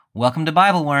Welcome to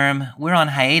Bible Worm. We're on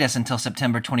hiatus until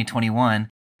September 2021,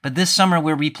 but this summer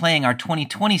we're replaying our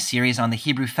 2020 series on the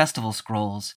Hebrew Festival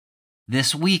Scrolls.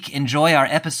 This week, enjoy our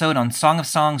episode on Song of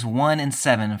Songs 1 and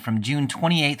 7 from June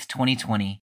 28th,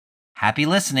 2020. Happy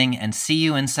listening, and see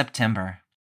you in September.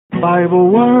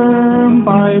 Bible Worm,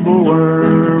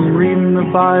 reading the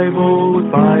Bible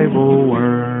with Bible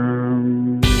Worm.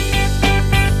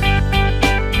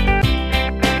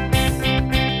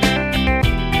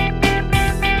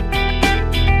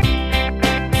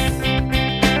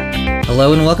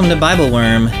 Hello and welcome to Bible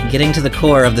Worm, getting to the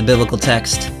core of the biblical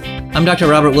text. I'm Dr.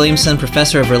 Robert Williamson,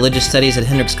 professor of religious studies at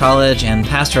Hendrix College and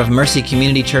pastor of Mercy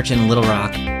Community Church in Little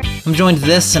Rock. I'm joined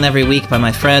this and every week by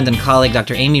my friend and colleague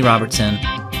Dr. Amy Robertson,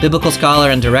 biblical scholar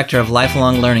and director of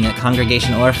lifelong learning at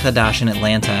Congregation Or Hadash in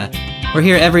Atlanta. We're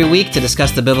here every week to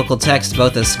discuss the biblical text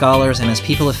both as scholars and as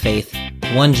people of faith,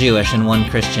 one Jewish and one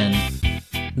Christian.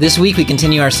 This week we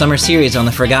continue our summer series on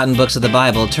the forgotten books of the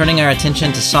Bible, turning our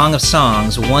attention to Song of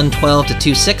Songs 1:12 to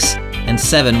 2:6 and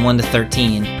 7:1 to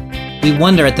 13. We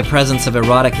wonder at the presence of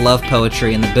erotic love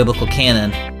poetry in the biblical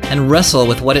canon and wrestle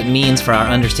with what it means for our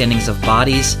understandings of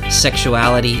bodies,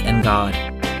 sexuality, and God.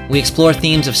 We explore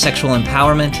themes of sexual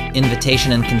empowerment,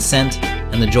 invitation and consent,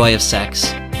 and the joy of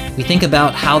sex. We think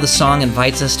about how the song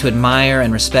invites us to admire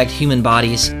and respect human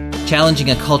bodies, challenging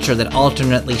a culture that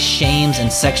alternately shames and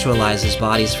sexualizes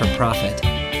bodies for profit.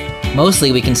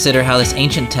 Mostly we consider how this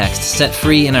ancient text, set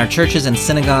free in our churches and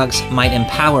synagogues, might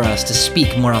empower us to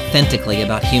speak more authentically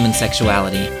about human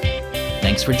sexuality.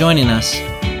 Thanks for joining us.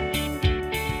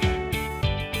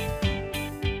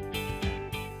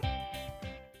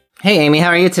 Hey Amy, how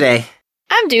are you today?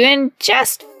 I'm doing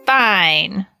just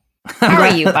fine. How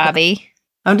are you, Bobby?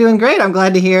 I'm doing great. I'm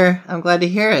glad to hear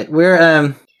it.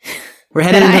 We're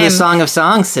headed into the Song of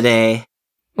Songs today.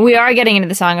 We are getting into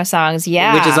the Song of Songs,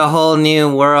 yeah. Which is a whole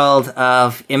new world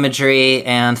of imagery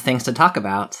and things to talk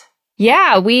about.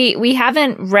 Yeah, we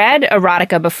haven't read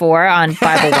erotica before on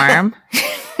Bible Worm.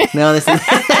 No, this is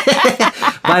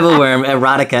Bible Worm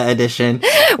Erotica edition.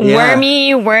 Yeah.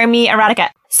 Wormy erotica.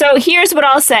 So here's what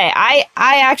I'll say.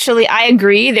 I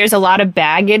agree there's a lot of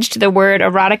baggage to the word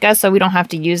erotica, so we don't have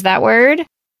to use that word.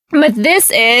 But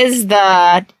this is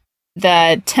the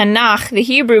Tanakh, the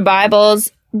Hebrew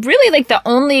Bible's really like the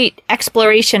only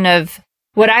exploration of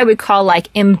what I would call like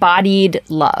embodied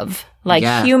love, like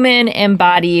human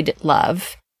embodied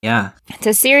love. Yeah. It's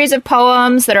a series of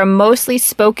poems that are mostly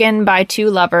spoken by two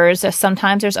lovers.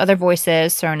 Sometimes there's other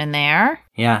voices thrown in there.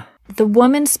 Yeah. The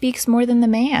woman speaks more than the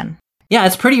man. Yeah,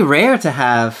 it's pretty rare to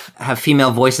have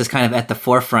female voices kind of at the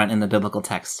forefront in the biblical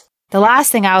text. The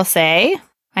last thing I'll say,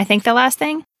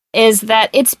 is that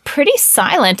it's pretty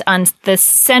silent on the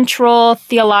central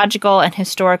theological and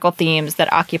historical themes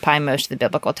that occupy most of the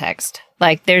biblical text.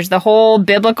 Like, there's the whole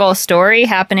biblical story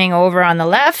happening over on the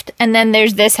left, and then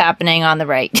there's this happening on the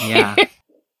right. Yeah.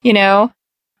 You know?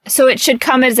 So it should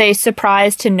come as a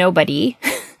surprise to nobody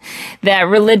that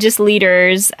religious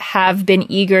leaders have been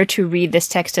eager to read this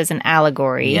text as an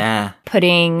allegory. Yeah.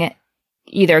 Putting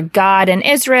either God and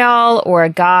Israel or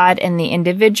God and the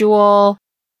individual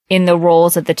in the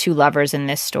roles of the two lovers in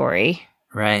this story.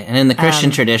 Right. And in the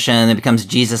Christian tradition, it becomes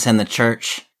Jesus and the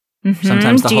church. Mm-hmm.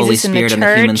 Sometimes the Jesus Holy Spirit and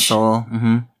the human soul.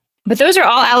 Mm-hmm. But those are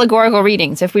all allegorical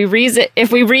readings. If we read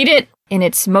it in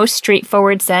its most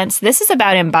straightforward sense, this is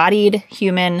about embodied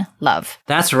human love.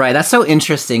 That's right. That's so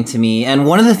interesting to me. And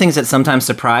one of the things that sometimes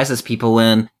surprises people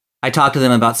when I talk to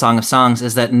them about Song of Songs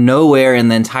is that nowhere in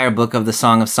the entire book of the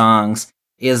Song of Songs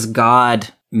is God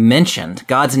mentioned.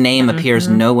 God's name appears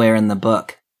nowhere in the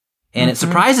book. And it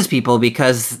surprises people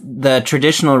because the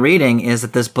traditional reading is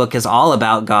that this book is all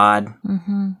about God.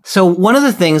 Mm-hmm. So one of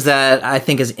the things that I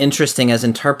think is interesting as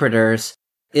interpreters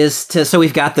is so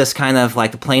we've got this kind of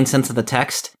like the plain sense of the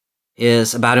text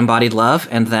is about embodied love,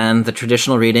 and then the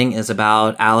traditional reading is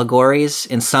about allegories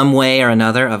in some way or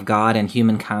another of God and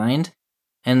humankind.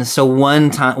 And so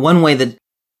one way that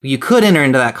you could enter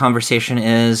into that conversation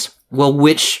is, well,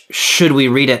 which should we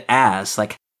read it as?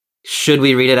 Like, should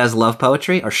we read it as love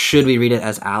poetry or should we read it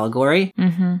as allegory?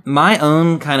 Mm-hmm. My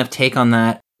own kind of take on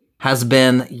that has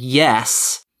been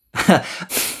yes.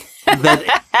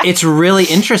 That it's really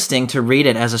interesting to read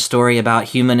it as a story about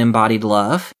human embodied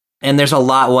love. And there's a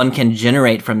lot one can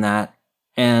generate from that.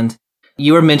 And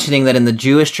you were mentioning that in the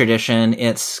Jewish tradition,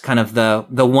 it's kind of the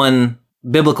one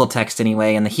biblical text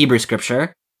anyway in the Hebrew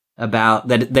scripture about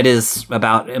that is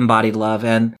about embodied love.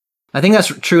 And I think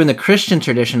that's true in the Christian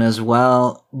tradition as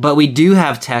well, but we do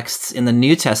have texts in the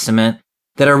New Testament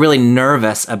that are really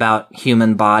nervous about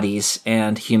human bodies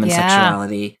and human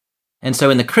sexuality. And so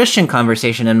in the Christian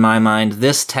conversation, in my mind,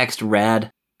 this text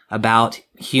read about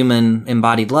human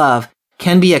embodied love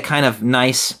can be a kind of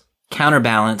nice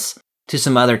counterbalance to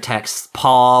some other texts,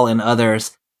 Paul and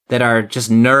others, that are just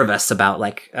nervous about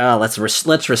like, oh, let's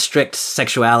restrict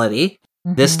sexuality.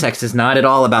 Mm-hmm. This text is not at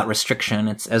all about restriction.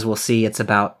 It's, as we'll see, it's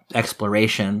about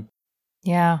exploration.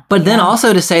 Yeah. But then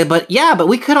also to say, but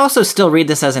we could also still read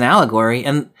this as an allegory.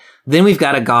 And then we've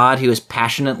got a God who is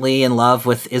passionately in love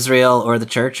with Israel or the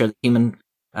church or the human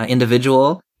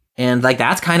individual. And like,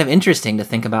 that's kind of interesting to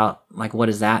think about, like, what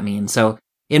does that mean? So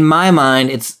in my mind,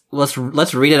 it's, let's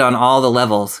read it on all the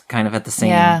levels kind of at the same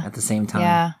time.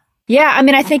 Yeah. Yeah, I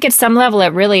mean, I think at some level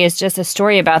it really is just a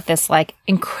story about this like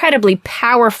incredibly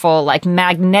powerful, like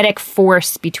magnetic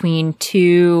force between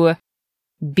two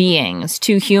beings,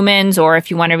 two humans, or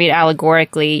if you want to read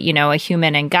allegorically, you know, a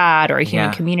human and God or a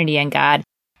human community and God.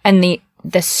 And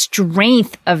the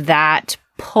strength of that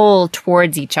pull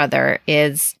towards each other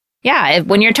is,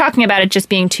 when you're talking about it just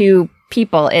being two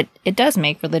people, it does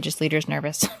make religious leaders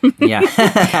nervous. Yeah,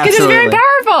 because it's very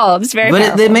powerful. It's very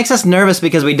powerful. But it makes us nervous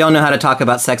because we don't know how to talk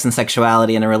about sex and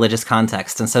sexuality in a religious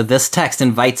context. And so this text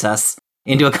invites us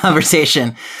into a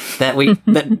conversation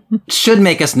that should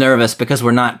make us nervous because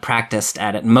we're not practiced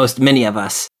at it. Many of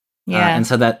us. Yeah. And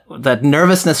so that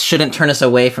nervousness shouldn't turn us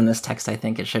away from this text. I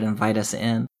think it should invite us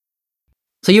in.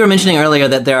 So you were mentioning earlier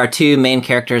that there are two main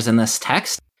characters in this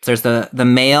text. There's the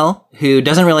male who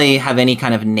doesn't really have any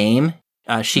kind of name.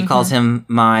 She calls him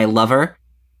my lover.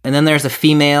 And then there's a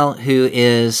female who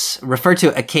is referred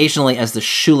to occasionally as the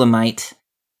Shulamite,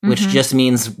 which just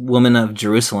means woman of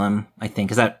Jerusalem, I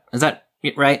think. Is that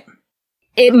right?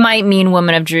 It might mean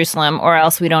woman of Jerusalem, or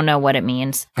else we don't know what it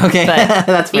means. Okay, but,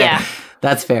 that's fair. Yeah.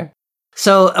 That's fair.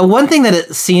 So one thing that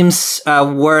it seems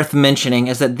worth mentioning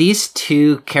is that these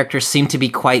two characters seem to be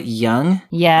quite young.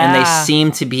 Yeah. And they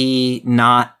seem to be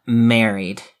not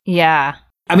married. Yeah.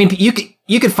 I mean,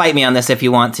 you could fight me on this if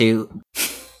you want to.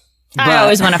 I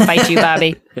always want to fight you,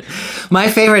 Bobby. My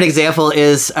favorite example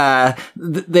is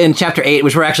in chapter 8,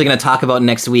 which we're actually going to talk about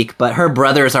next week, but her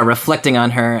brothers are reflecting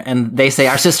on her, and they say,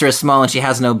 our sister is small and she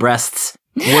has no breasts.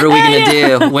 What are we going to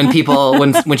do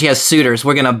when she has suitors?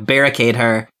 We're going to barricade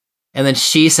her. And then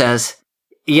she says,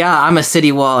 yeah, I'm a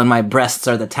city wall and my breasts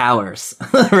are the towers.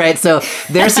 Right? So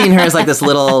they're seeing her as like this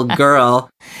little girl,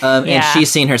 and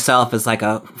she's seeing herself as like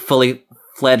a fully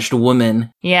fledged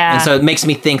woman. Yeah. And so it makes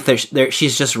me think that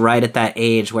she's just right at that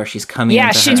age where she's coming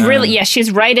into she's her really, own.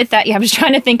 she's right at that. Yeah, I was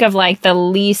trying to think of like the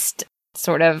least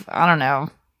sort of, I don't know,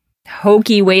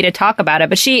 hokey way to talk about it,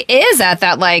 but she is at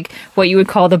that like what you would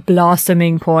call the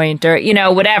blossoming point, or, you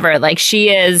know, whatever. Like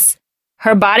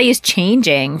her body is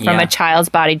changing from a child's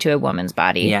body to a woman's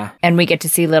body. Yeah. And we get to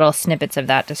see little snippets of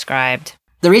that described.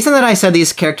 The reason that I said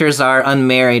these characters are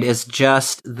unmarried is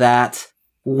just that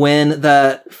when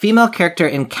the female character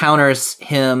encounters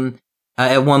him,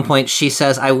 at one point she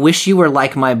says, I wish you were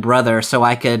like my brother so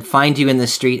I could find you in the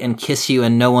street and kiss you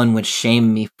and no one would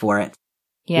shame me for it.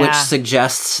 Yeah. Which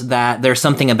suggests that there's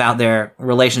something about their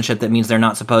relationship that means they're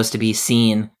not supposed to be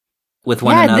seen with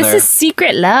one another. This is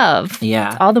secret love.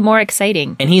 Yeah. It's all the more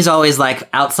exciting. And he's always like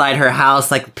outside her house,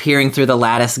 like peering through the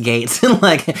lattice gates and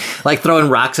like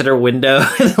throwing rocks at her window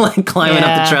and like climbing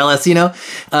up the trellis, you know?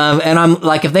 And I'm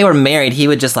like, if they were married, he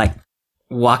would just like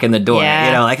walk in the door,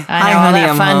 you know, like, hi, honey,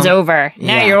 I'm fun's home. Over.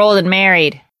 Now you're old and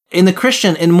married.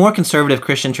 In more conservative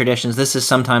Christian traditions, this is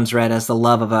sometimes read as the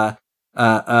love of a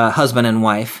husband and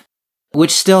wife, which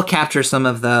still captures some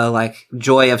of the like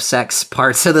joy of sex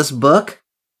parts of this book.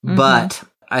 Mm-hmm. But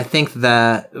I think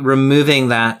that removing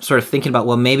that, sort of thinking about,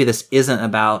 well, maybe this isn't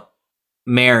about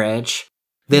marriage,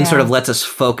 then sort of lets us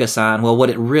focus on, well,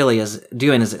 what it really is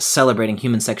doing is it's celebrating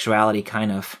human sexuality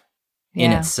kind of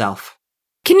in itself.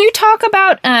 Can you talk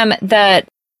about the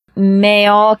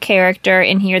male character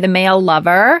in here, the male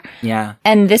lover? Yeah.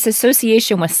 And this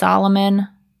association with Solomon?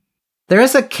 There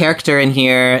is a character in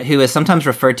here who is sometimes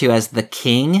referred to as the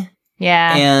king.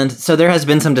 Yeah. And so there has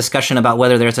been some discussion about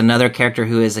whether there's another character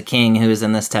who is a king who is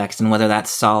in this text and whether that's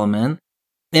Solomon.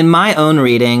 In my own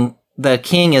reading, the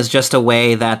king is just a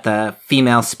way that the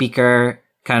female speaker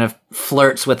kind of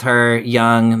flirts with her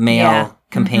young male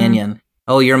companion. Mm-hmm.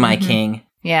 Oh, you're my king.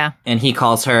 Yeah. And he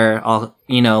calls her all,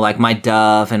 you know, like my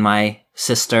dove and my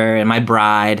sister and my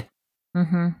bride.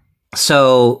 Mm-hmm.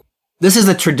 So this is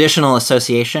a traditional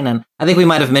association, and I think we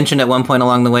might have mentioned at one point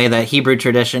along the way that Hebrew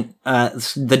tradition,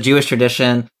 the Jewish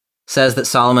tradition, says that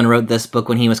Solomon wrote this book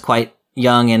when he was quite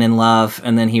young and in love,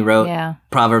 and then he wrote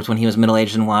Proverbs when he was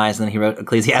middle-aged and wise, and then he wrote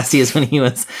Ecclesiastes when he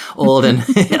was old and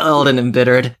old and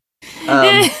embittered.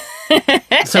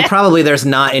 So probably there's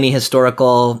not any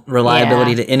historical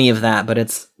reliability to any of that, but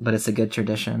it's a good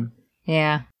tradition.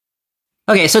 Yeah.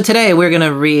 Okay, so today we're going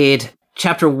to read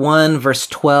chapter 1, verse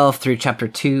 12 through chapter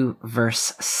 2,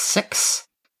 verse 6.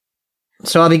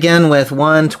 So I'll begin with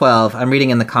 1:12. I'm reading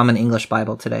in the Common English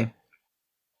Bible today.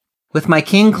 With my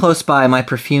king close by, my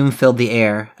perfume filled the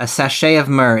air. A sachet of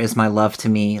myrrh is my love to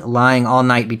me, lying all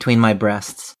night between my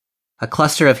breasts. A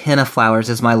cluster of henna flowers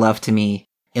is my love to me,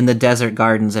 in the desert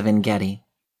gardens of En-gedi.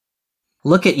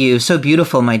 Look at you, so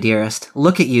beautiful, my dearest.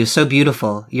 Look at you, so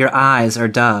beautiful. Your eyes are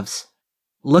doves.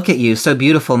 Look at you, so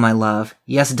beautiful, my love.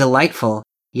 Yes, delightful.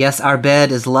 Yes, our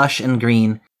bed is lush and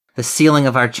green. The ceiling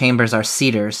of our chambers are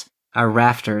cedars, our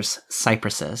rafters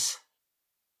cypresses.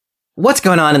 What's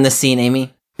going on in this scene,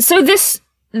 Amy? So this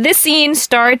scene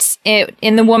starts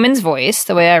in the woman's voice,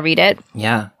 the way I read it.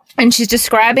 Yeah. And she's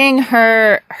describing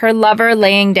her lover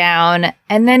laying down,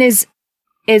 and then is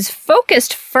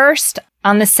focused first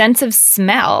on the sense of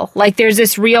smell. Like there's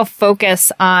this real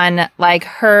focus on like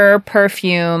her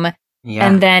perfume,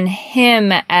 and then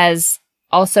him as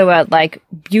also a like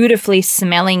beautifully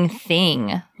smelling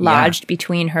thing lodged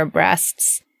between her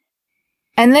breasts.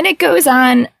 And then it goes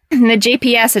on. In the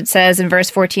JPS, it says in verse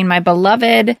 14, my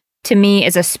beloved to me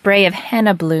is a spray of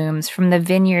henna blooms from the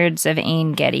vineyards of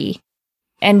En-gedi.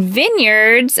 And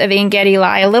vineyards of En-gedi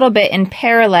lie a little bit in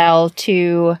parallel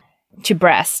to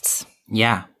breasts.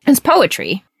 Yeah. It's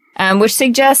poetry, which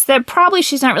suggests that probably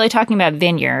she's not really talking about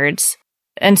vineyards.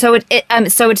 And so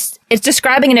it's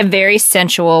describing in a very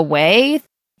sensual way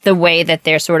the way that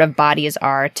their sort of bodies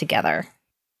are together.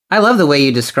 I love the way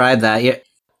you describe that.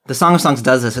 The Song of Songs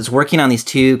does this. It's working on these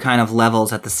two kind of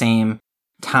levels at the same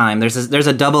time. There's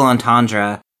a double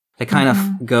entendre that kind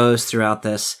of goes throughout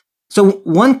this. So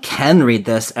one can read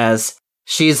this as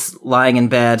she's lying in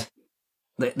bed.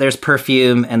 There's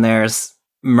perfume and there's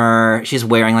myrrh. She's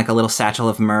wearing like a little satchel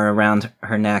of myrrh around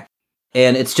her neck.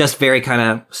 And it's just very kind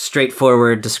of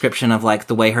straightforward description of like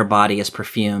the way her body is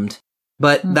perfumed.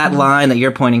 But that line that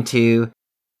you're pointing to,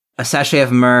 a sachet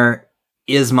of myrrh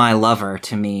is my lover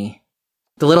to me.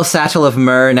 The little satchel of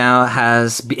myrrh now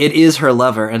it is her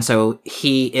lover, and so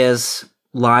he is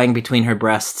lying between her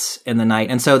breasts in the night.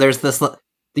 And so there's this,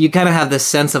 you kind of have this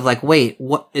sense of like, wait,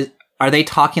 are they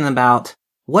talking about?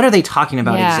 What are they talking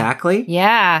about exactly?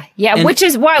 Yeah. And which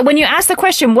is why when you ask the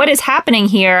question, what is happening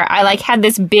here? I like had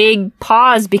this big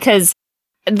pause because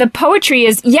the poetry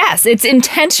is, yes, it's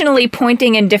intentionally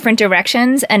pointing in different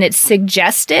directions and it's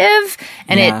suggestive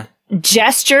and it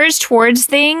gestures towards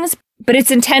things. But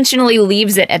it's intentionally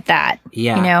leaves it at that.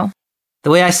 Yeah. You know? The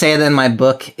way I say it in my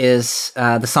book is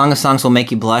the Song of Songs will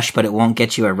make you blush, but it won't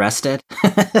get you arrested.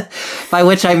 By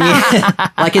which I mean,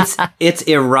 like it's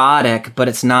erotic, but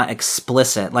it's not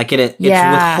explicit. Like it's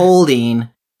withholding,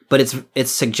 but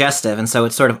it's suggestive. And so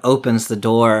it sort of opens the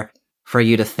door for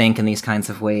you to think in these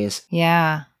kinds of ways.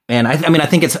 Yeah. And I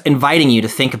think it's inviting you to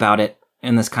think about it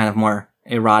in this kind of more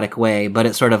erotic way, but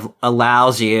it sort of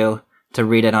allows you to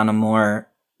read it on a more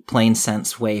plain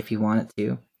sense way if you want it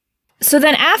to. So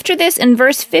then after this, in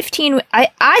verse 15,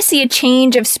 I see a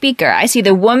change of speaker. I see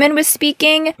the woman was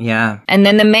speaking. Yeah. And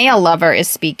then the male lover is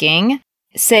speaking,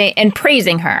 and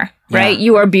praising her, right?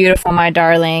 You are beautiful, my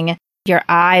darling. Your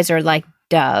eyes are like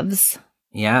doves.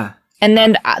 Yeah. And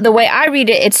then the way I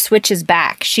read it, it switches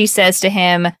back. She says to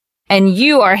him, and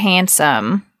you are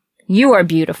handsome. You are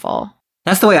beautiful.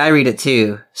 That's the way I read it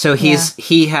too. So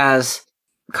he has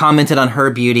commented on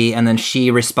her beauty, and then she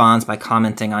responds by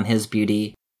commenting on his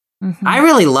beauty. I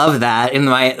really love that in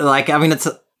my,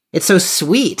 it's so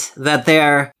sweet that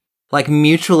they're like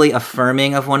mutually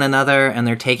affirming of one another and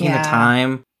they're taking the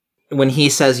time. When he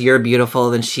says you're beautiful,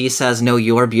 then she says no,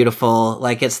 you're beautiful.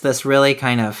 Like it's this really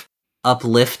kind of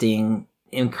uplifting,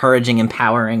 encouraging,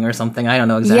 empowering or something. I don't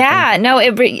know exactly. Yeah, no,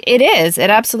 it is.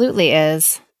 It absolutely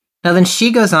is. Now then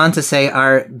she goes on to say,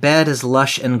 our bed is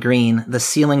lush and green. The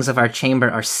ceilings of our chamber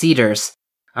are cedars,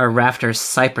 our rafters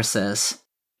cypresses.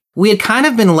 We had kind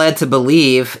of been led to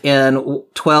believe in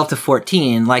 12 to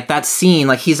 14, like that scene,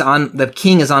 like the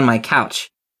king is on my couch,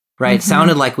 right? It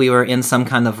sounded like we were in some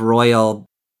kind of royal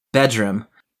bedroom,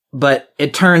 but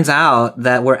it turns out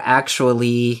that we're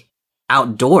actually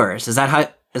outdoors. Is that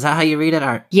how you read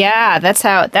it? Yeah, that's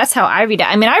how I read it.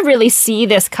 I mean, I really see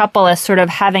this couple as sort of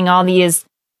having all these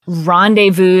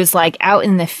rendezvous like out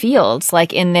in the fields,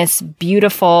 like in this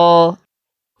beautiful,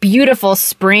 beautiful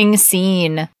spring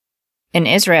scene in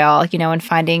Israel, you know, and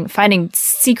finding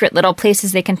secret little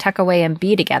places they can tuck away and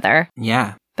be together.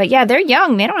 Yeah. But yeah, they're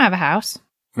young. They don't have a house.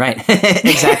 Right.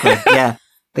 Exactly. Yeah.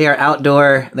 They are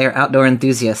outdoor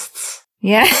enthusiasts.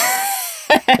 Yeah.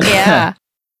 Yeah.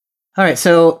 All right.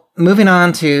 So moving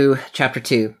on to chapter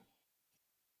 2.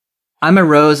 I'm a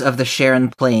rose of the Sharon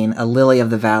plain, a lily of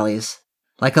the valleys.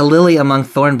 Like a lily among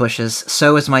thorn bushes,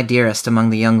 so is my dearest among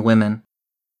the young women.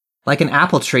 Like an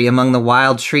apple tree among the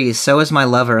wild trees, so is my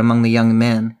lover among the young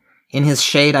men. In his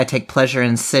shade I take pleasure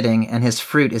in sitting, and his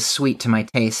fruit is sweet to my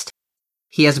taste.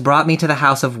 He has brought me to the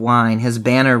house of wine, his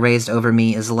banner raised over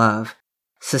me is love.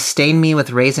 Sustain me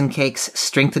with raisin cakes,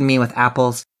 strengthen me with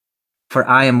apples, for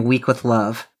I am weak with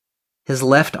love. His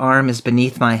left arm is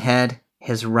beneath my head,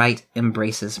 his right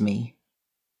embraces me.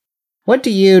 What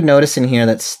do you notice in here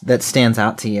that stands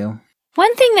out to you?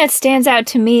 One thing that stands out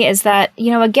to me is that,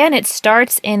 again, it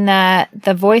starts in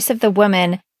the voice of the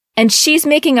woman, and she's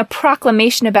making a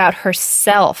proclamation about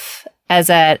herself as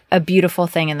a beautiful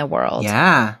thing in the world.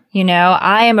 Yeah.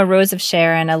 I am a rose of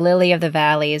Sharon, a lily of the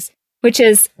valleys, which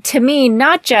is, to me,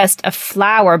 not just a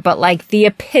flower, but like the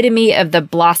epitome of the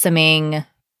blossoming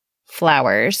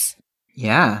flowers.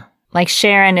 Yeah. Like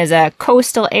Sharon is a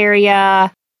coastal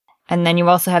area. And then you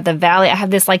also have the valley. I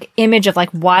have this like image of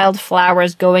like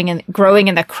wildflowers growing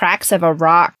in the cracks of a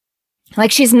rock.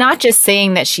 Like she's not just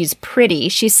saying that she's pretty.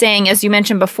 She's saying, as you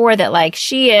mentioned before, that like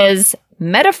she is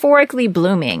metaphorically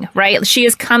blooming, right? She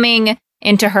is coming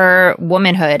into her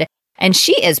womanhood and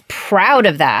she is proud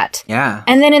of that. Yeah.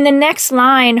 And then in the next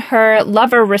line, her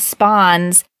lover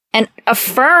responds and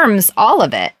affirms all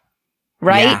of it,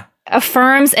 right? Yeah.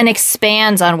 Affirms and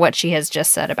expands on what she has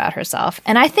just said about herself.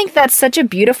 And I think that's such a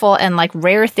beautiful and like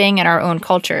rare thing in our own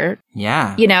culture.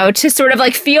 Yeah. To sort of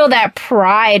like feel that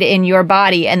pride in your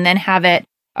body and then have it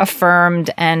affirmed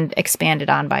and expanded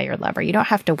on by your lover. You don't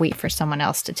have to wait for someone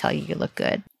else to tell you look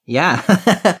good. Yeah.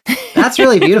 That's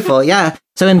really beautiful. Yeah.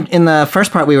 So in the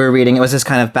first part we were reading, it was just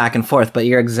kind of back and forth, but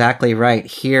you're exactly right.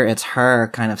 Here it's her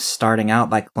kind of starting out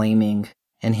by claiming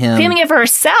and him claiming it for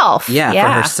herself. Yeah,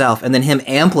 for herself. And then him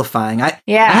amplifying. I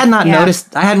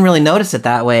hadn't really noticed it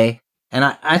that way. And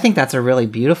I think that's a really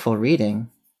beautiful reading.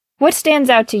 What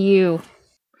stands out to you?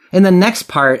 In the next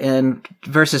part, in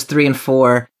verses 3 and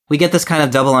 4, we get this kind of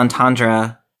double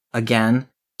entendre again.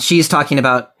 She's talking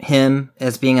about him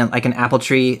as being like an apple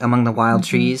tree among the wild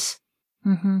trees.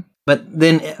 Mm-hmm. But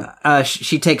then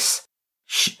she takes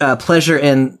pleasure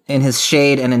in his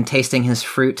shade and in tasting his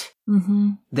fruit.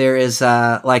 Mm-hmm. There is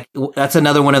that's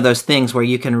another one of those things where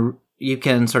you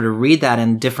can sort of read that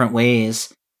in different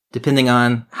ways depending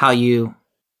on how you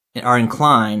are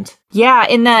inclined. Yeah,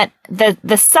 in that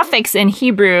the suffix in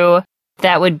Hebrew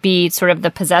that would be sort of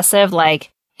the possessive,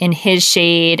 like in his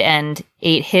shade and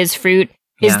ate his fruit,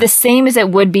 is the same as it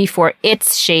would be for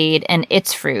its shade and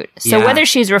its fruit. So whether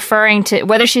she's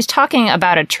talking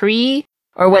about a tree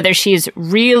or whether she's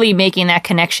really making that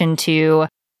connection to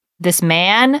this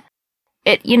man,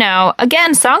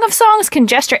 again, Song of Songs can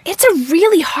gesture. It's a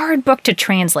really hard book to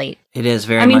translate. It is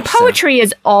very much poetry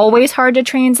is always hard to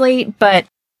translate, but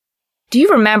do you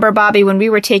remember, Bobby, when we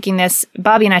were taking this,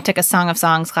 Bobby and I took a Song of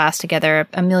Songs class together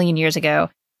a million years ago,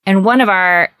 and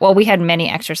we had many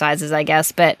exercises, I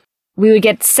guess, but we would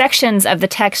get sections of the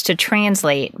text to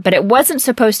translate, but it wasn't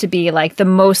supposed to be like the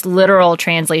most literal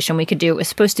translation we could do. It was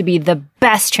supposed to be the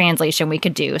best translation we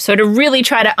could do. So to really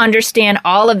try to understand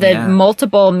all of the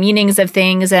multiple meanings of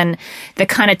things and the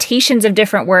connotations of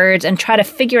different words and try to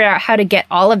figure out how to get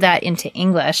all of that into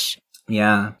English.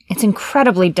 Yeah. It's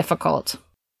incredibly difficult.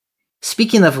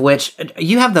 Speaking of which,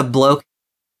 you have the Bloke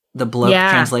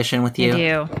translation with you? I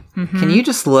do. Mm-hmm. Can you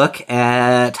just look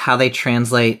at how they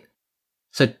translate?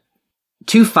 So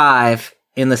 2:5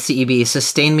 in the CEB,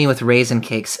 sustain me with raisin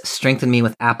cakes, strengthen me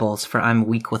with apples, for I'm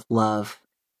weak with love.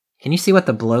 Can you see what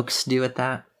the Blokes do at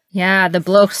that? Yeah, the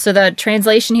Blokes. So the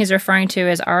translation he's referring to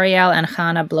is Ariel and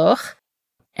Hannah Bloch.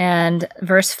 And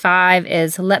verse 5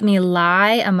 is, let me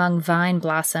lie among vine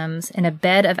blossoms in a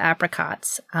bed of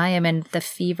apricots. I am in the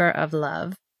fever of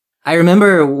love. I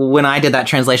remember when I did that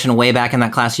translation way back in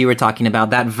that class you were talking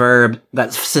about, that verb,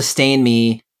 that sustain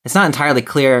me, it's not entirely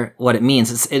clear what it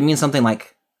means. It means something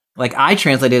like I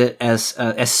translated it as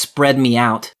spread me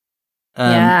out.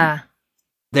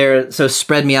 So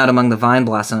spread me out among the vine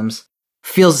blossoms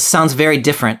sounds very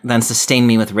different than sustain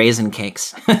me with raisin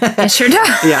cakes. It sure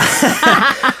does.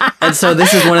 Yeah. And so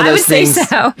this is one of those things that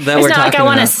we're talking about. It's not like I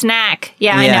want a snack.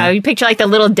 Yeah, I know. You picture like the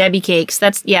little Debbie cakes.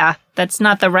 That's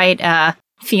not the right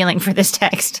feeling for this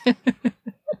text.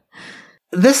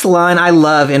 This line I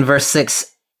love in verse 6.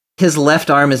 His left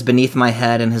arm is beneath my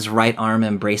head and his right arm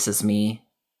embraces me.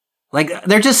 Like,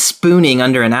 they're just spooning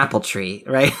under an apple tree,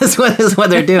 right? is what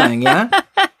they're doing, yeah?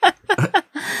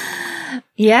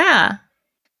 Yeah.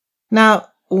 Now,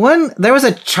 there was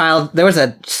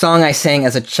a song I sang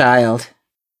as a child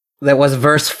that was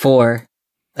verse 4.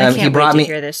 I can't wait to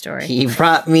hear this story. He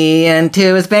brought me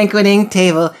into his banqueting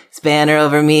table. His banner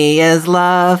over me is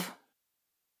love.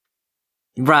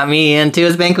 He brought me into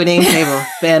his banqueting table.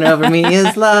 Banner over me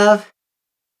is love.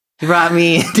 He brought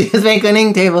me to his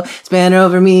banqueting table. His banner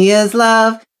over me is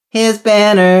love. His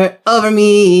banner over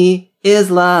me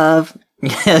is love.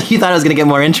 Yeah, you thought it was going to get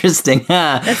more interesting.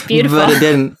 That's beautiful. But it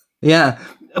didn't. Yeah.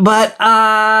 But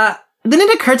then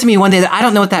it occurred to me one day that I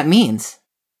don't know what that means.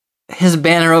 His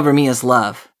banner over me is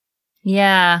love.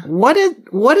 Yeah. What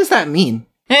does that mean?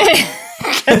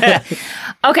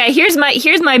 Okay, here's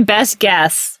my best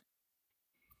guess.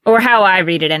 Or how I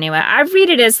read it anyway. I read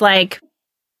it as like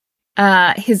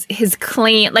his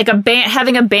claim, like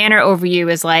having a banner over you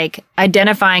is like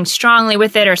identifying strongly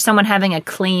with it, or someone having a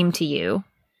claim to you.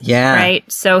 Yeah.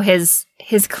 Right? So his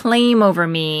claim over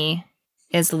me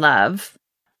is love.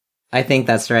 I think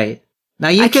that's right. Now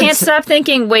I can't stop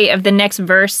thinking, of the next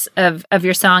verse of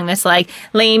your song that's like,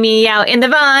 lay me out in the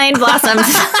vine blossoms.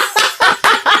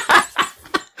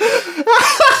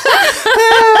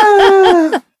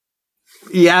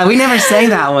 Yeah, we never sang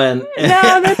that one.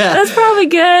 No, that's probably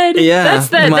good. Yeah. That's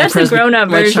the grown-up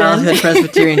version. My childhood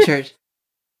Presbyterian church.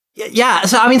 Yeah,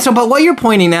 but what you're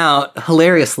pointing out,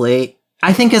 hilariously,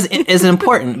 I think is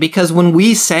important, because when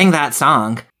we sang that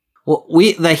song,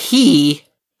 the he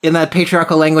in that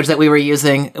patriarchal language that we were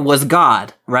using was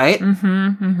God, right?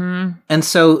 Mm-hmm, mm-hmm. And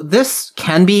so this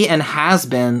can be and has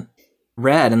been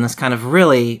read in this kind of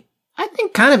really, I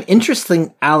think, kind of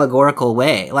interesting allegorical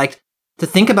way. Like, to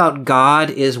think about God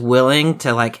is willing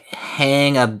to, like,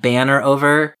 hang a banner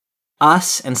over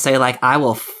us and say, like, I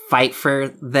will fight for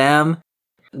them.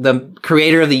 The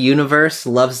creator of the universe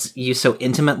loves you so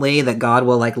intimately that God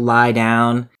will, like, lie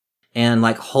down and,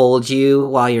 like, hold you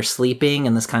while you're sleeping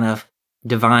in this kind of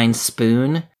divine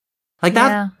spoon. Like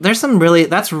that, yeah.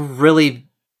 That's really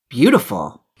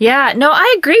beautiful. Yeah, no,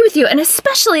 I agree with you. And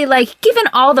especially, like, given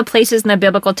all the places in the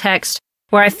biblical text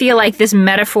where I feel like this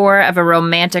metaphor of a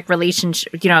romantic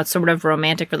relationship, sort of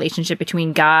romantic relationship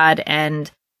between God and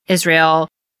Israel,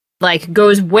 like,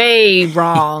 goes way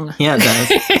wrong. Yeah,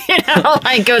 it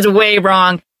does. Goes way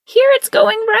wrong. Here it's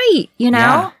going right,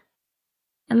 Yeah.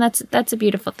 And that's a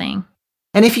beautiful thing.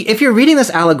 And if you're reading this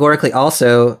allegorically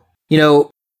also,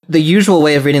 the usual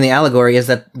way of reading the allegory is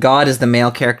that God is the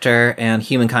male character and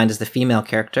humankind is the female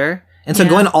character. And so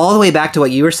going all the way back to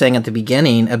what you were saying at the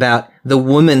beginning about the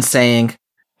woman saying,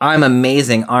 I'm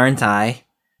amazing, aren't I?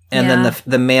 And then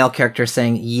the male character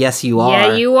saying, yes, you are.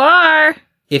 Yeah, you are.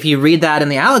 If you read that in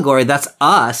the allegory, that's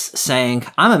us saying,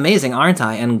 I'm amazing, aren't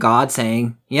I? And God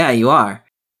saying, yeah, you are.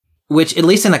 Which, at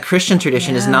least in the Christian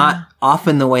tradition, is not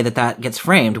often the way that gets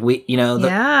framed. In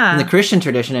the Christian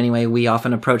tradition anyway, we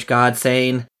often approach God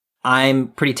saying, I'm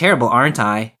pretty terrible, aren't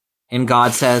I? And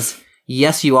God says,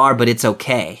 yes, you are, but it's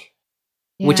okay.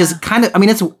 Yeah. Which is kind of,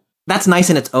 that's nice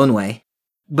in its own way.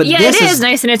 But yeah, it is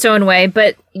nice in its own way,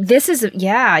 but this is,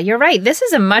 you're right. This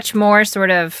is a much more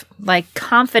sort of, like,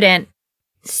 confident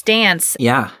stance.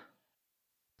 Yeah.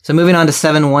 So moving on to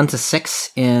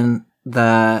 7:1-6 in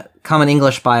the Common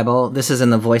English Bible, this is in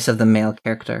the voice of the male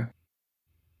character.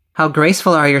 How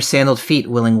graceful are your sandaled feet,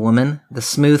 willing woman, the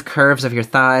smooth curves of your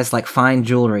thighs like fine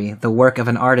jewelry, the work of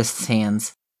an artist's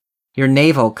hands. Your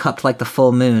navel cupped like the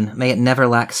full moon, may it never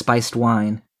lack spiced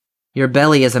wine. Your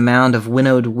belly is a mound of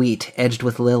winnowed wheat edged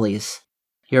with lilies.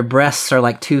 Your breasts are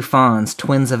like two fawns,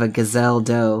 twins of a gazelle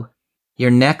doe. Your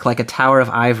neck like a tower of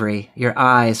ivory, your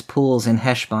eyes pools in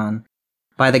Heshbon.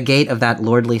 By the gate of that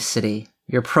lordly city,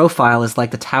 your profile is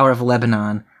like the tower of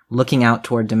Lebanon, looking out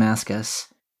toward Damascus.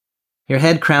 Your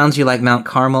head crowns you like Mount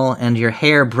Carmel, and your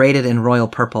hair braided in royal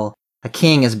purple. A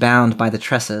king is bound by the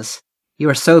tresses. You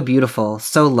are so beautiful,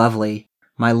 so lovely,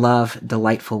 my love,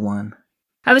 delightful one.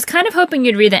 I was kind of hoping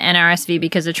you'd read the NRSV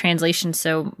because the translation's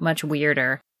so much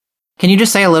weirder. Can you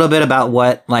just say a little bit about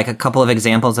a couple of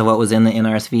examples of what was in the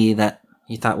NRSV that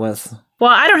you thought was...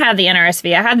 Well, I don't have the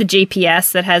NRSV. I have the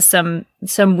JPS that has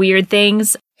some weird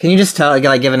things. Can you just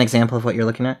give an example of what you're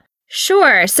looking at?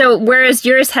 Sure. So whereas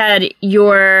yours had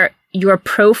your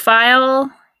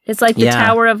profile is like the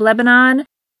Tower of Lebanon,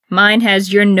 mine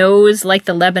has your nose like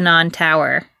the Lebanon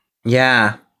Tower.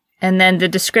 Yeah. And then the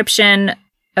description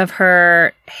of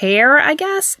her hair, I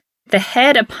guess. The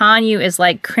head upon you is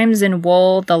like crimson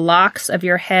wool. The locks of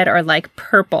your head are like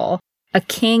purple. A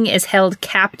king is held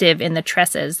captive in the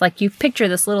tresses. Like, you picture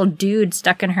this little dude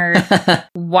stuck in her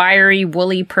wiry,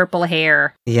 woolly purple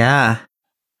hair. Yeah.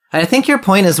 I think your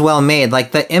point is well made.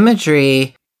 Like, the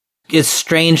imagery is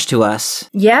strange to us.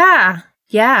 Yeah.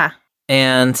 Yeah.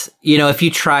 And, if you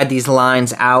tried these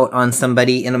lines out on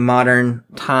somebody in modern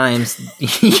times,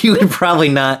 you would probably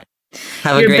not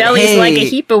have your belly's like a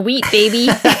heap of wheat, baby.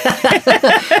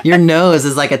 Your nose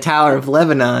is like a Tower of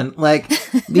Lebanon. Like,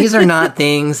 these are not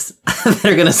things that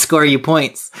are going to score you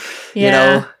points.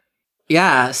 Yeah.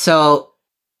 Yeah. So,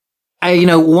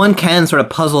 one can sort of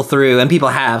puzzle through, and people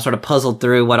have sort of puzzled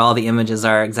through what all the images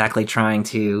are exactly trying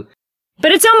to.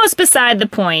 But it's almost beside the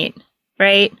point,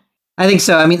 right? I think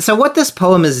so. I mean, so what this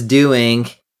poem is doing,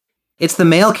 it's the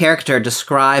male character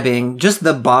describing just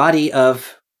the body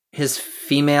of his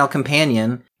female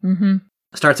companion. Mm-hmm.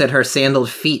 Starts at her sandaled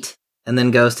feet and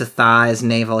then goes to thighs,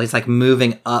 navel. He's like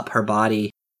moving up her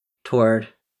body toward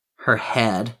her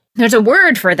head. There's a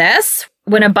word for this.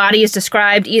 When a body is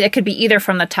described, it could be either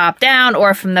from the top down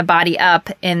or from the body up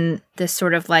in this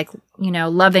sort of like,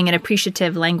 loving and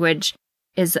appreciative language.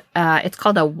 It's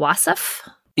called a wasf.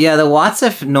 Yeah, the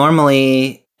wasf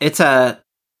normally, it's a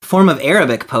form of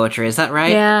Arabic poetry. Is that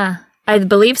right? Yeah, I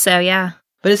believe so, yeah.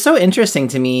 But it's so interesting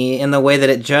to me in the way that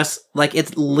it just, like,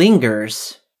 it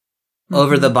lingers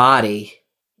over the body.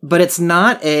 But it's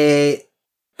not a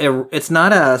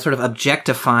sort of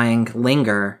objectifying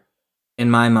linger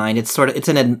in my mind. It's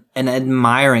an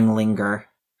admiring linger.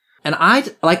 And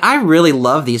I really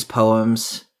love these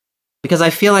poems because I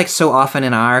feel like so often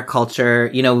in our culture,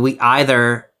 we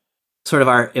either sort of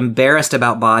are embarrassed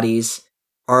about bodies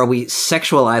or we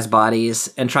sexualize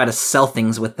bodies and try to sell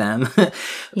things with them.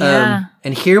 Yeah.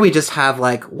 And here we just have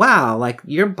like, wow, like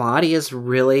your body is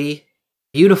really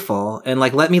beautiful. And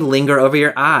like, let me linger over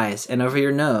your eyes and over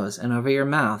your nose and over your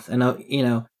mouth.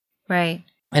 And, Right.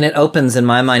 And it opens, in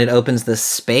my mind, this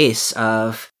space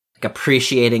of like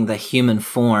appreciating the human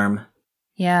form.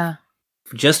 Yeah.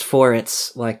 Just for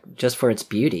its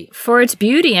beauty. For its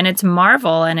beauty and its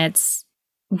marvel and its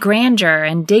grandeur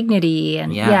and dignity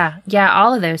and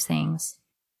all of those things.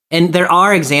 And there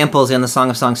are examples in the Song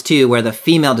of Songs too where the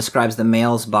female describes the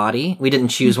male's body. We didn't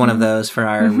choose one of those for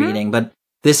our reading, but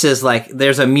this is like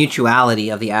there's a mutuality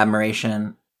of the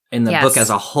admiration in the book as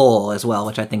a whole as well,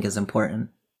 which I think is important.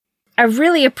 I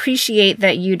really appreciate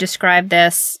that you describe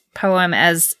this poem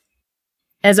as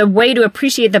a way to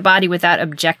appreciate the body without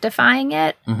objectifying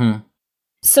it. Mm-hmm.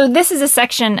 So this is a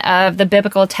section of the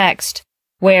biblical text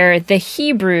where the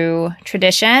Hebrew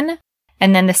tradition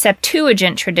and then the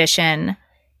Septuagint tradition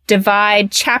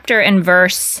divide chapter and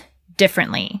verse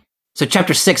differently. So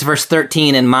chapter 6, verse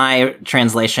 13 in my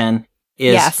translation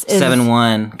is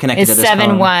 7:1 connected to this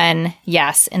poem. 7:1,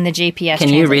 yes, in the JPS Can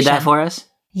you read that for us?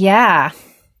 Yeah.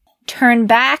 Turn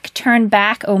back,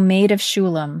 O maid of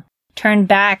Shulam. Turn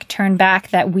back,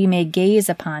 that we may gaze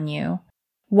upon you.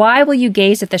 Why will you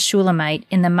gaze at the Shulamite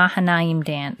in the Mahanaim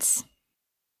dance?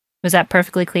 Was that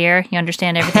perfectly clear? You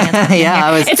understand everything that's happening Yeah, here?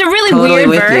 I was It's a really totally weird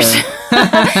with verse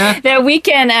you. that we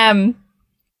can,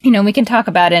 we can talk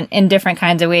about in different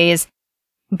kinds of ways.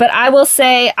 But I will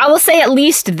say at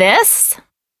least this.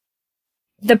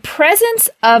 The presence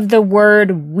of the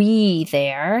word we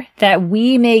there, that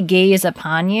we may gaze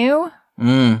upon you,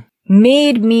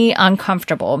 made me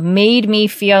uncomfortable, made me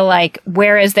feel like,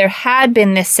 whereas there had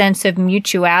been this sense of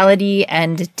mutuality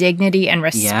and dignity and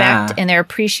respect in their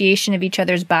appreciation of each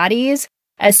other's bodies,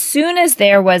 as soon as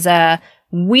there was a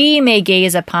we may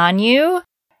gaze upon you,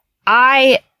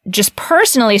 I just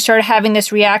personally started having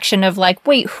this reaction of like,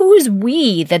 wait, who's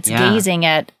we that's gazing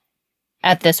at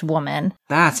this woman?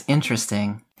 That's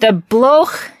interesting. The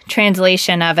Bloch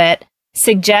translation of it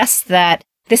suggests that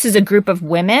this is a group of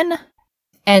women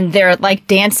and they're like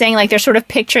dancing, like they're sort of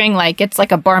picturing like it's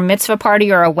like a bar mitzvah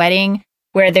party or a wedding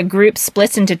where the group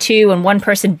splits into two and one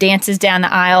person dances down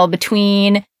the aisle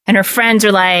between and her friends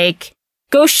are like,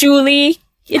 go Shuli,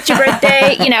 it's your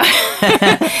birthday,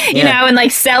 and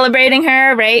like celebrating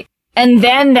her, right? And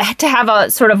then to have a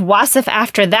sort of wasif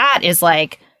after that is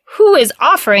like, who is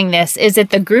offering this? Is it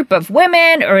the group of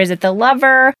women or is it the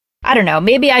lover? I don't know.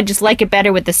 Maybe I just like it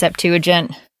better with the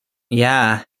Septuagint.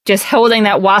 Yeah. Just holding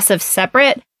that wasif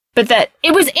separate. But that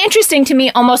it was interesting to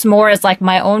me almost more as like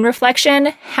my own reflection,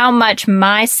 how much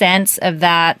my sense of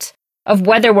that, of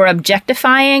whether we're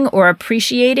objectifying or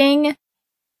appreciating,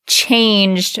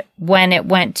 changed when it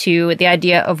went to the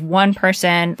idea of one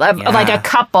person, of like a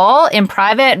couple in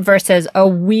private versus,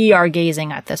 we are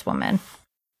gazing at this woman.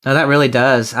 No, that really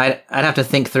does. I'd have to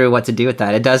think through what to do with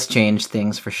that. It does change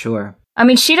things for sure. I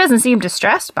mean, she doesn't seem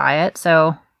distressed by it,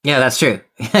 so... Yeah, that's true.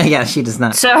 Yeah, she does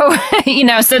not. So,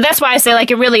 so that's why I say,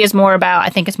 like, it really is more about, I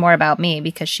think it's more about me,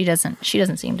 because she doesn't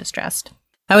seem distressed.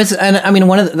 One of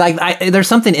the, there's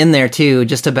something in there, too,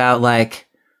 just about, like,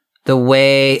 the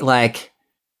way, like,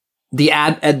 the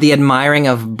admiring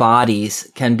of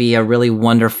bodies can be a really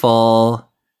wonderful,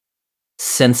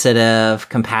 sensitive,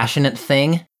 compassionate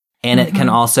thing. And it can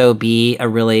also be a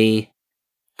really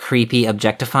creepy,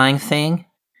 objectifying thing.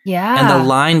 Yeah. And the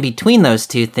line between those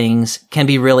two things can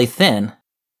be really thin.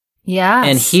 Yeah.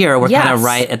 And here we're kind of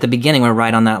right at the beginning, we're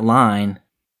right on that line.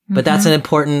 But that's an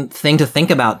important thing to think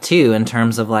about too, in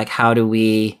terms of like, how do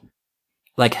we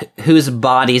like whose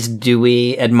bodies do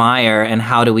we admire and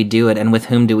how do we do it and with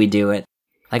whom do we do it?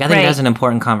 Like, I think that's an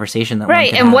important conversation that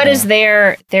right. And what is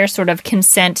their sort of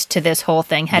consent to this whole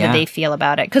thing? How do they feel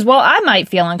about it? Because, I might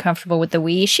feel uncomfortable with the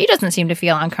we. She doesn't seem to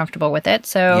feel uncomfortable with it.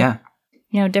 So,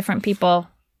 different people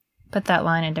put that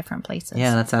line in different places.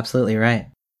 Yeah, that's absolutely right.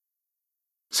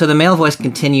 So the male voice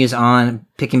continues on,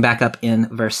 picking back up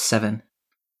in verse 7.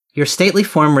 Your stately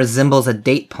form resembles a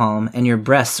date palm, and your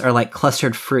breasts are like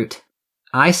clustered fruit.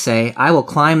 I say, I will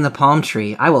climb the palm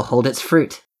tree, I will hold its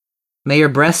fruit. May your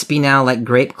breasts be now like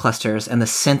grape clusters, and the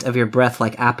scent of your breath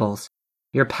like apples.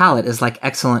 Your palate is like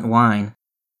excellent wine.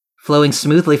 Flowing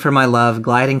smoothly for my love,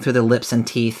 gliding through the lips and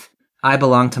teeth, I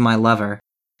belong to my lover,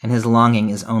 and his longing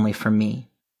is only for me.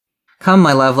 Come,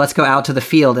 my love, let's go out to the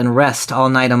field and rest all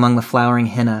night among the flowering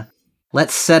henna.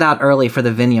 Let's set out early for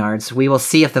the vineyards. We will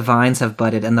see if the vines have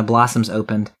budded and the blossoms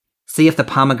opened. See if the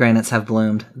pomegranates have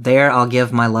bloomed. There I'll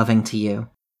give my loving to you.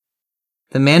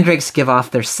 The mandrakes give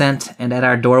off their scent, and at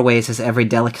our doorways is every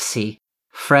delicacy,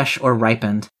 fresh or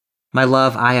ripened. My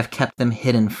love, I have kept them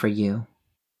hidden for you.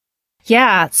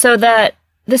 Yeah, so the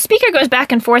speaker goes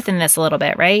back and forth in this a little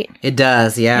bit, right? It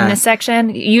does, yeah. In this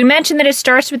section. You mentioned that it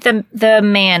starts with the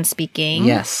man speaking.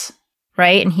 Yes.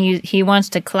 Right? And he wants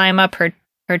to climb up her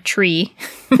tree.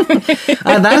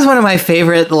 That is one of my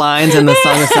favorite lines in the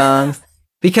Song of Songs.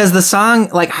 Because the song,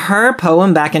 like her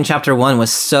poem back in chapter 1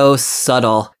 was so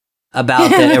subtle about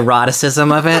the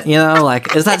eroticism of it,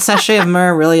 like, is that sachet of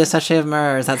myrrh really a sachet of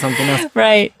myrrh, or is that something else?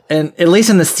 Right. And at least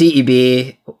in the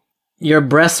CEB, your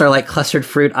breasts are like clustered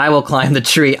fruit, I will climb the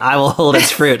tree, I will hold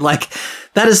its fruit. Like,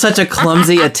 that is such a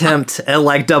clumsy attempt at,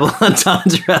 like, double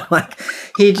entendre. Like,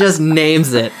 he just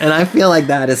names it. And I feel like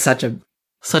that is such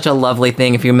a lovely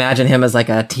thing. If you imagine him as like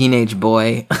a teenage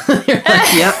boy, you're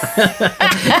like, yep.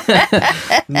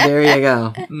 There you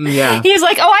go. Yeah. He's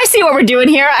like, oh, I see what we're doing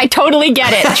here. I totally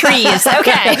get it. Trees.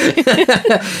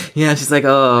 Okay. Yeah. She's like,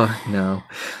 oh, no.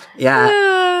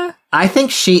 Yeah. I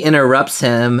think she interrupts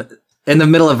him in the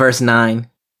middle of verse 9.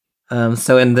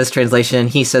 So in this translation,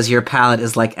 he says, your palate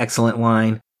is like excellent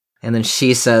wine. And then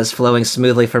she says, flowing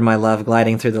smoothly for my love,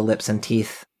 gliding through the lips and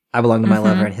teeth. I belong to my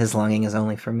lover, and his longing is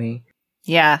only for me.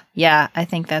 Yeah, I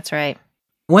think that's right.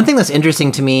 One thing that's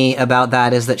interesting to me about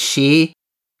that is that she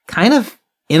kind of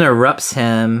interrupts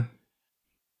him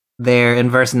there in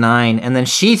verse 9, and then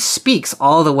she speaks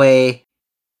all the way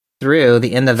through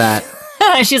the end of that.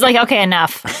 She's like, okay,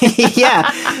 enough. Yeah.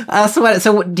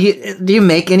 So do you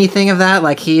make anything of that?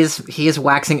 Like, he is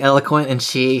waxing eloquent, and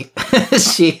she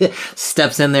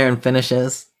steps in there and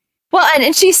finishes. Well,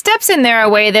 and she steps in there a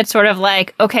way that's sort of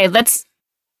like, okay, let's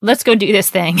go do this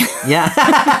thing. Yeah.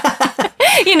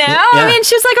 Yeah. I mean,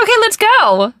 she's like, okay, let's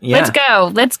go. Yeah.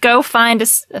 Let's go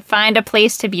find a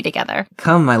place to be together.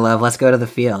 Come, my love, let's go to the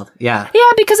field. Yeah.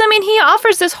 Yeah, because I mean, he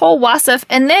offers this whole wasif,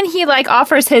 and then he like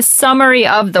offers his summary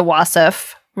of the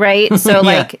wasif, right? So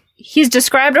like, he's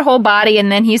described her whole body,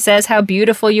 and then he says how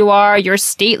beautiful you are, your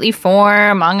stately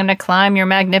form, I'm going to climb your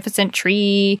magnificent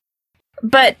tree.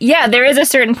 But yeah, there is a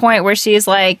certain point where she's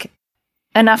like,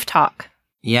 enough talk.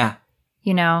 Yeah.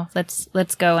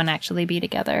 Let's go and actually be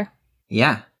together.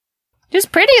 Yeah.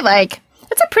 Just pretty, like,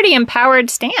 it's a pretty empowered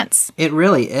stance. It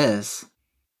really is.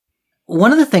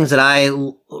 One of the things that I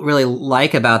really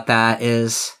like about that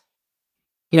is,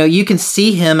 you can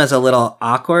see him as a little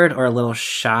awkward or a little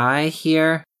shy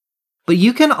here, but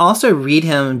you can also read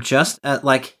him just at,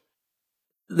 like,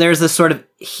 there's this sort of,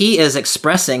 he is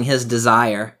expressing his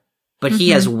desire, but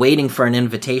he is waiting for an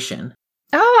invitation.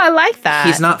 Oh, I like that.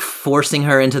 He's not forcing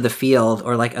her into the field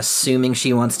or like assuming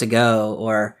she wants to go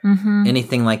or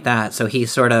anything like that. So he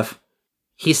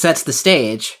sets the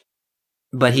stage,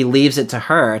 but he leaves it to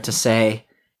her to say,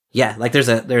 yeah, like there's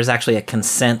actually a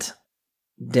consent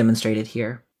demonstrated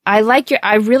here. I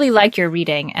really like your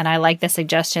reading, and I like the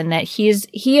suggestion that he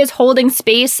is holding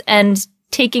space and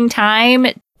taking time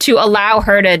to allow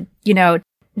her to,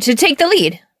 to take the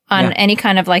lead on any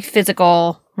kind of like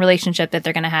physical relationship that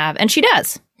they're going to have. And she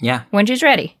does. Yeah. When she's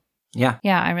ready. Yeah.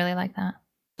 Yeah, I really like that.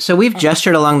 So we've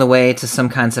gestured along the way to some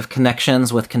kinds of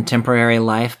connections with contemporary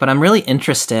life, but I'm really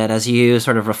interested as you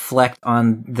sort of reflect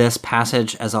on this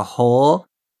passage as a whole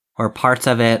or parts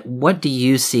of it. What do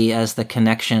you see as the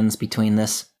connections between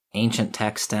this ancient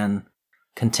text and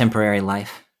contemporary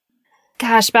life?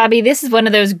 Gosh, Bobby, this is one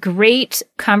of those great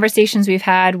conversations we've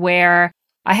had where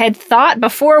I had thought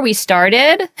before we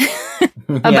started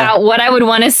about what I would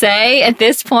want to say at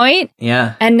this point.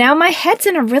 Yeah. And now my head's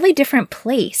in a really different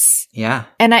place. Yeah.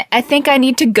 And I think I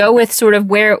need to go with sort of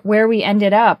where we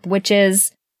ended up, which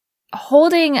is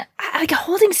holding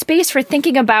space for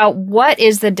thinking about what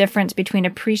is the difference between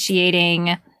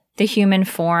appreciating the human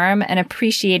form and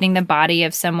appreciating the body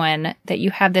of someone that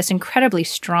you have this incredibly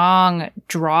strong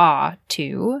draw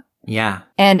to. Yeah.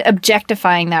 And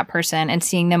objectifying that person and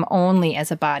seeing them only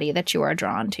as a body that you are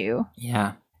drawn to.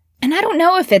 Yeah. And I don't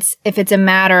know if it's a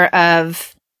matter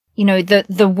of, you know,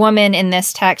 the woman in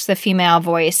this text, the female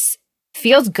voice,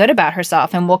 feels good about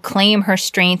herself and will claim her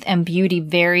strength and beauty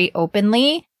very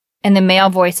openly. And the male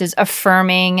voice is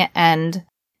affirming and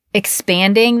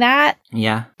expanding that.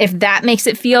 Yeah. If that makes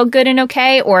it feel good and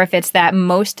okay, or if it's that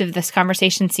most of this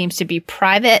conversation seems to be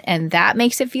private and that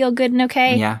makes it feel good and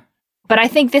okay. Yeah. But I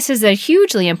think this is a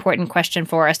hugely important question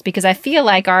for us because I feel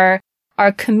like our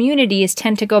communities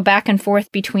tend to go back and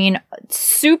forth between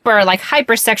super like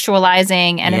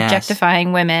hypersexualizing and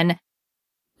objectifying women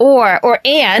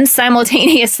and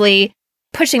simultaneously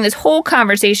pushing this whole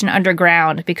conversation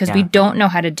underground because we don't know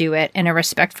how to do it in a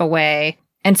respectful way.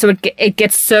 And so it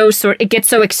gets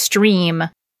so extreme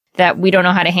that we don't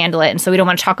know how to handle it. And so we don't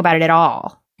want to talk about it at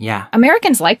all. Yeah.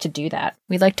 Americans like to do that.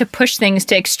 We like to push things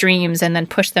to extremes and then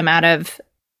push them out of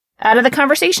the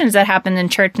conversations that happen in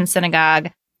church and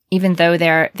synagogue, even though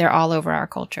they're all over our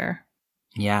culture.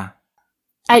 Yeah.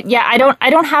 I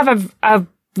don't have a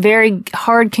very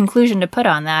hard conclusion to put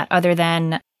on that other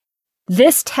than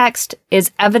this text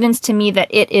is evidence to me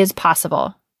that it is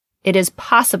possible. It is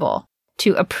possible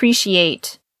to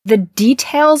appreciate the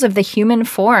details of the human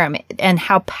form and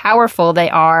how powerful they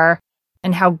are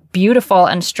and how beautiful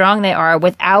and strong they are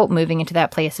without moving into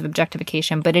that place of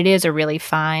objectification. But it is a really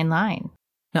fine line.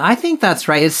 No, I think that's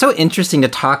right. It's so interesting to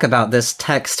talk about this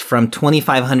text from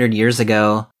 2,500 years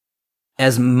ago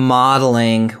as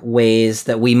modeling ways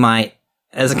that we might,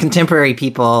 as a contemporary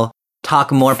people,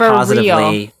 talk more For positively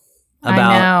real.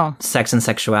 about sex and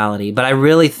sexuality. But I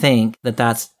really think that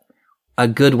that's a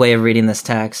good way of reading this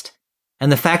text.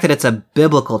 And the fact that it's a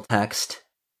biblical text,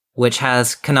 which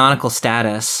has canonical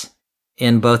status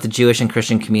in both the Jewish and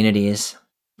Christian communities,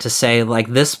 to say, like,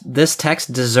 this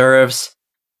text deserves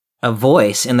a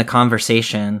voice in the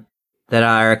conversation that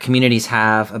our communities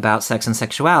have about sex and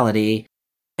sexuality.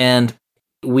 And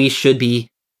we should be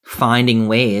finding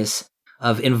ways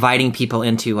of inviting people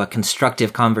into a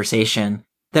constructive conversation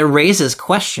that raises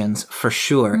questions, for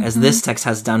sure, as this text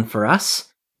has done for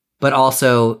us, but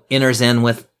also enters in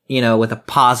with, with a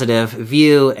positive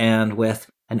view and with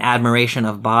an admiration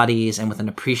of bodies and with an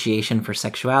appreciation for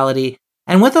sexuality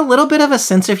and with a little bit of a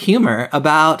sense of humor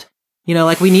about,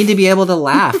 we need to be able to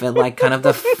laugh at like kind of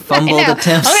the fumbled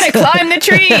attempts. I'm going to climb the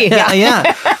tree.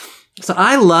 yeah. So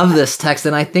I love this text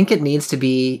and I think it needs to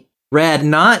be read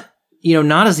not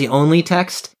as the only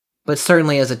text, but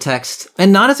certainly as a text,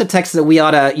 and not as a text that we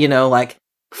ought to,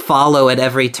 follow at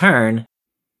every turn,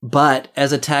 but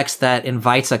as a text that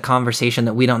invites a conversation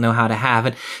that we don't know how to have.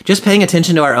 And just paying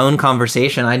attention to our own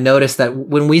conversation, I noticed that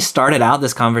when we started out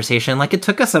this conversation, it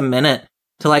took us a minute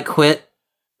to quit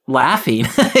laughing,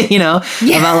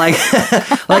 about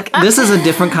like this is a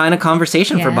different kind of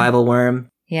conversation for Bible Worm.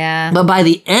 Yeah. But by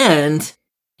the end,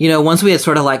 once we had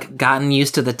sort of gotten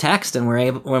used to the text and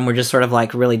when we're just sort of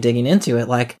really digging into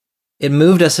it, it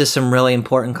moved us to some really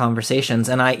important conversations.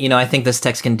 And I think this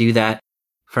text can do that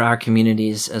for our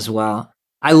communities as well.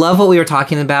 I love what we were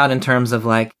talking about in terms of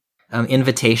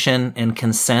invitation and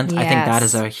consent. Yes. I think that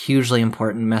is a hugely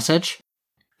important message.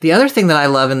 The other thing that I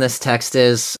love in this text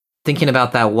is thinking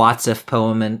about that What's If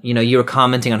poem. And, you were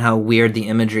commenting on how weird the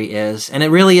imagery is. And it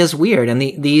really is weird. And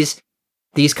these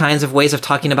kinds of ways of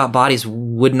talking about bodies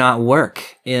would not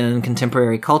work in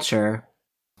contemporary culture,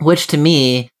 which to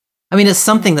me, it's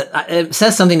something that it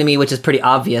says something to me, which is pretty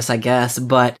obvious, I guess,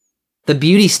 but the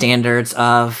beauty standards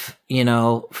of,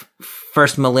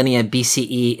 first millennia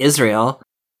BCE Israel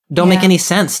don't make any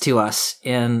sense to us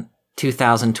in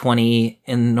 2020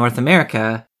 in North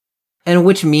America. And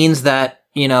which means that,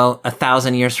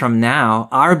 1,000 years from now,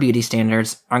 our beauty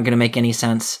standards aren't going to make any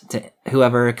sense to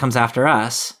whoever comes after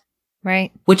us.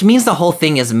 Right. Which means the whole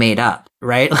thing is made up,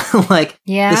 right?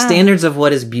 The standards of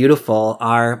what is beautiful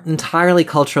are entirely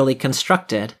culturally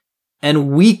constructed.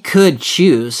 And we could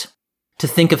choose to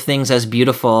think of things as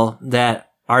beautiful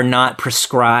that are not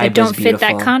prescribed as beautiful. That don't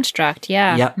fit that construct,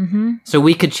 yeah. Yep. Mm-hmm. So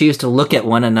we could choose to look at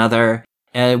one another,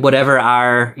 whatever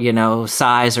our,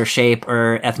 size or shape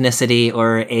or ethnicity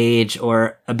or age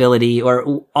or ability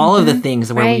or all of the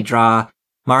things where we draw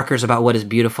markers about what is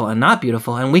beautiful and not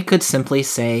beautiful. And we could simply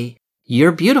say,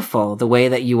 you're beautiful the way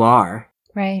that you are.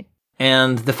 Right.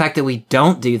 And the fact that we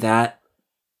don't do that,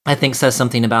 I think says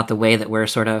something about the way that we're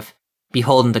sort of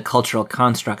beholden to cultural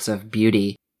constructs of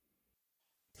beauty.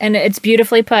 And it's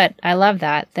beautifully put. I love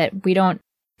that we don't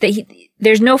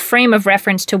there's no frame of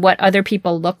reference to what other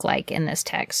people look like in this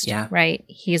text, Yeah. right?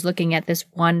 He's looking at this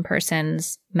one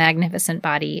person's magnificent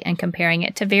body and comparing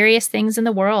it to various things in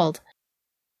the world.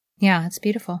 Yeah, it's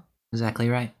beautiful. Exactly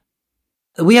right.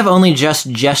 We have only just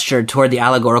gestured toward the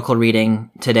allegorical reading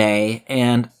today,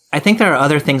 and I think there are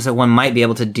other things that one might be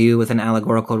able to do with an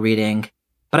allegorical reading,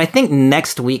 but I think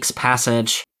next week's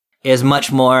passage is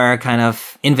much more kind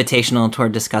of invitational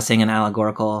toward discussing an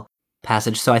allegorical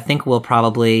passage, so I think we'll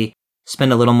probably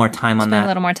spend a little more time on that a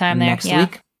little more time there, next yeah.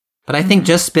 week. But I think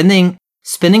just spending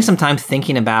some time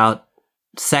thinking about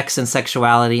sex and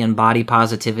sexuality and body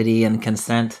positivity and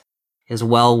consent is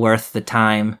well worth the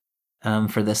time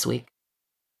for this week.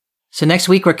 So next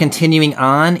week, we're continuing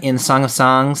on in Song of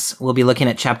Songs. We'll be looking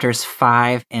at chapters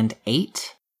 5 and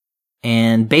 8.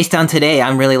 And based on today,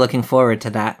 I'm really looking forward to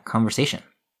that conversation.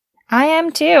 I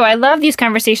am too. I love these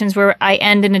conversations where I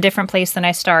end in a different place than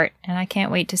I start, and I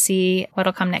can't wait to see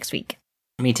what'll come next week.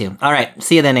 Me too. All right.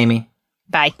 See you then, Amy.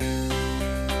 Bye.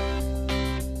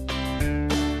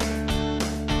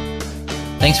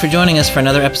 Thanks for joining us for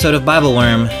another episode of Bible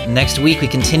Worm. Next week, we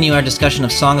continue our discussion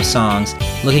of Song of Songs,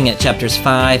 looking at chapters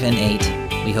 5 and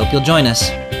 8. We hope you'll join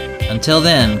us. Until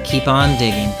then, keep on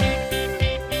digging.